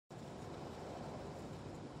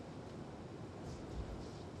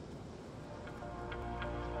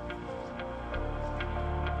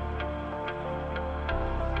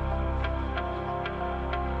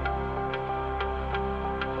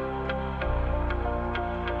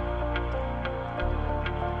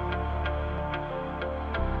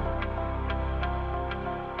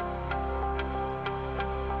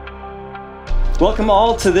Welcome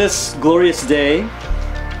all to this glorious day,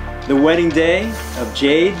 the wedding day of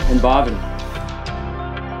Jade and Bhavin.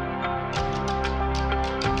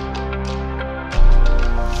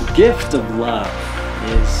 The gift of love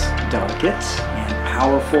is delicate and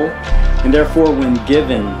powerful, and therefore when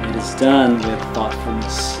given, it is done with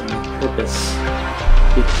thoughtfulness and with purpose.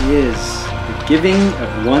 It is the giving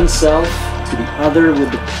of oneself to the other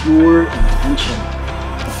with the pure intention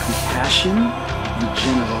of compassion and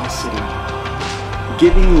generosity.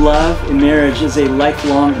 Giving love in marriage is a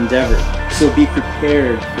lifelong endeavor, so be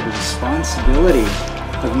prepared for the responsibility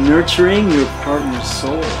of nurturing your partner's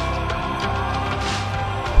soul.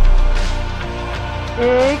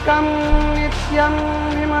 Ekam nityam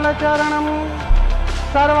vimalacharanam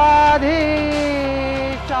sarvadhi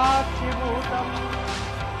chachibhutam.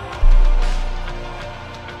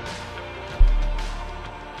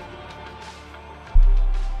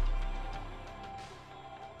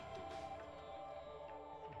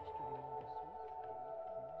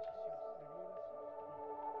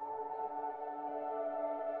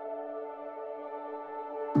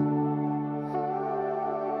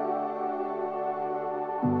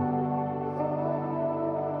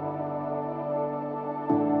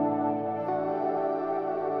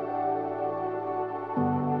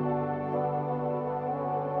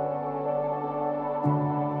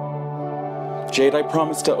 Jade, I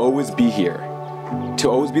promise to always be here, to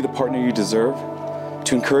always be the partner you deserve,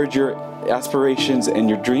 to encourage your aspirations and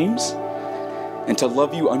your dreams, and to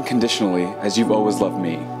love you unconditionally as you've always loved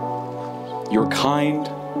me. You're kind,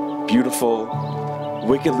 beautiful,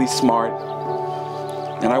 wickedly smart,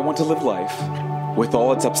 and I want to live life with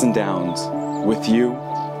all its ups and downs with you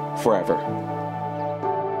forever.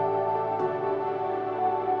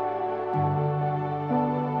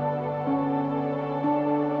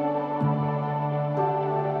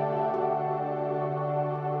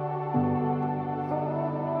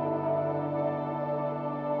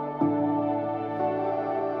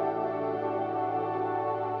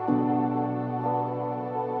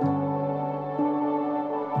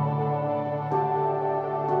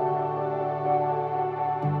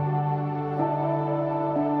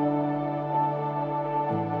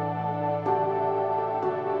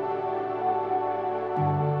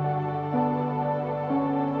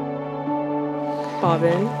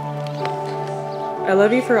 Bhavin, I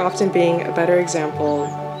love you for often being a better example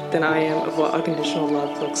than I am of what unconditional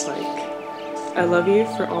love looks like. I love you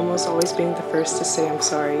for almost always being the first to say I'm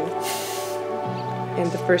sorry,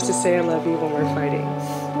 and the first to say I love you when we're fighting.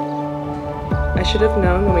 I should have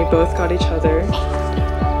known when we both got each other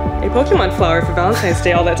a Pokemon flower for Valentine's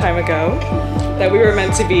Day all that time ago that we were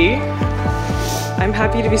meant to be. I'm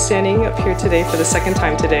happy to be standing up here today for the second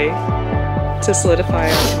time today to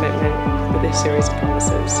solidify our commitment with a series of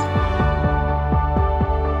promises.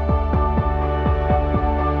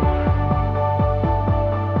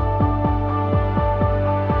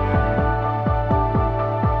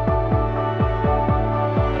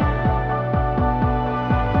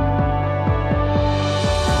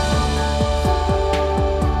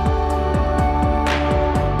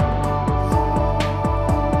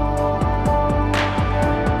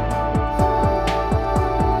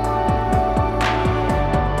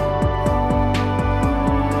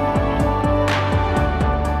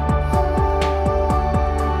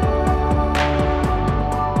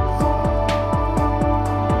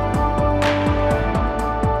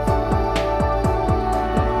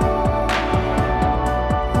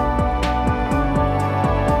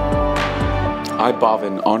 I,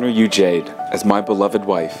 Bhavin, honor you, Jade, as my beloved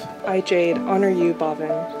wife. I, Jade, honor you, Bhavin,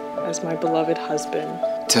 as my beloved husband.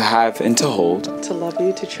 To have and to hold. To love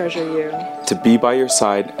you, to treasure you. To be by your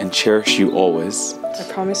side and cherish you always. I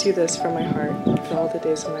promise you this from my heart for all the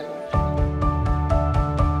days of my life.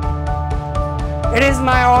 It is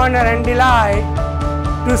my honor and delight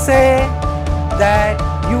to say that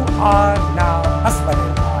you are now husband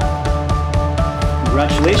and wife.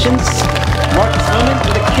 Congratulations. Mark this moment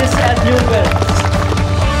with a kiss as newlyweds.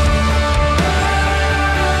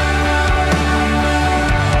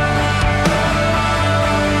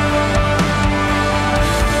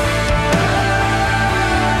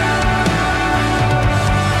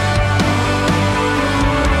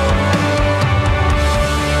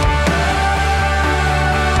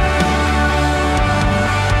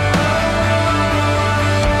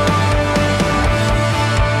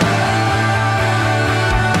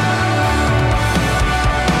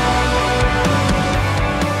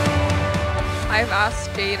 I've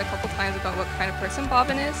asked Jade a couple times about what kind of person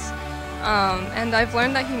Bhavin is, and I've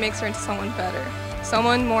learned that he makes her into someone better,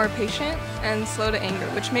 someone more patient and slow to anger,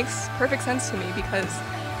 which makes perfect sense to me because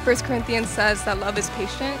 1 Corinthians says that love is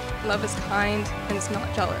patient, love is kind, and is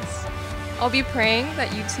not jealous. I'll be praying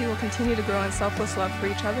that you two will continue to grow in selfless love for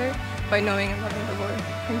each other by knowing and loving the Lord.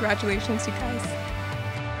 Congratulations, you guys.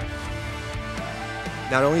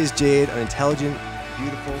 Not only is Jade an intelligent,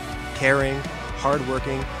 beautiful, caring,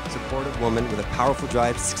 hardworking, supportive woman with a powerful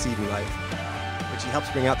drive to succeed in life, but she helps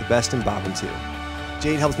bring out the best in Bhavin too.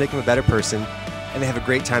 Jade helps make him a better person, and they have a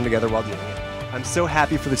great time together while doing it. I'm so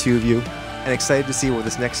happy for the two of you, and excited to see where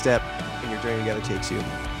this next step in your journey together takes you.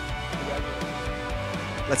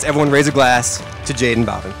 Let's everyone raise a glass to Jade and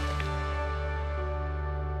Bhavin.